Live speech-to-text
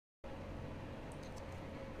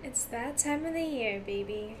It's that time of the year,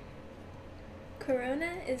 baby.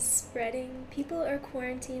 Corona is spreading, people are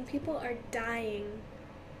quarantined, people are dying,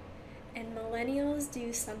 and millennials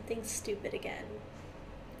do something stupid again.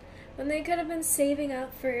 When they could have been saving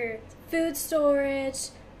up for food storage,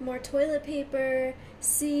 more toilet paper,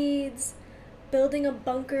 seeds, building a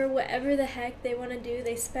bunker, whatever the heck they want to do,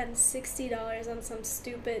 they spend $60 on some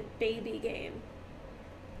stupid baby game.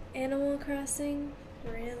 Animal Crossing?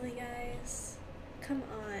 Really, guys? Come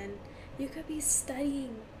on. You could be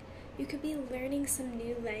studying. You could be learning some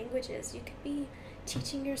new languages. You could be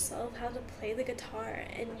teaching yourself how to play the guitar,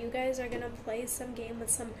 and you guys are gonna play some game with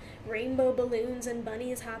some rainbow balloons and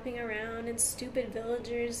bunnies hopping around and stupid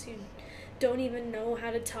villagers who don't even know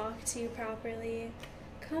how to talk to you properly.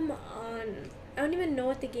 Come on. I don't even know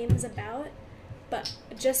what the game is about, but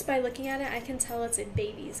just by looking at it, I can tell it's a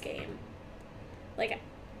baby's game. Like,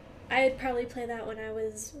 I'd probably play that when I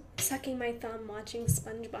was sucking my thumb watching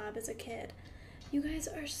SpongeBob as a kid. You guys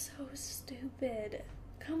are so stupid.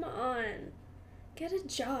 Come on. Get a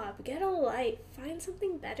job. Get a life. Find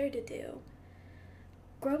something better to do.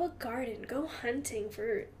 Grow a garden. Go hunting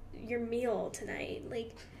for your meal tonight.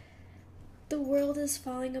 Like, the world is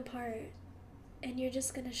falling apart, and you're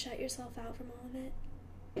just gonna shut yourself out from all of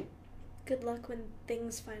it. Good luck when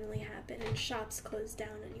things finally happen and shops close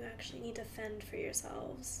down and you actually need to fend for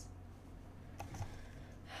yourselves.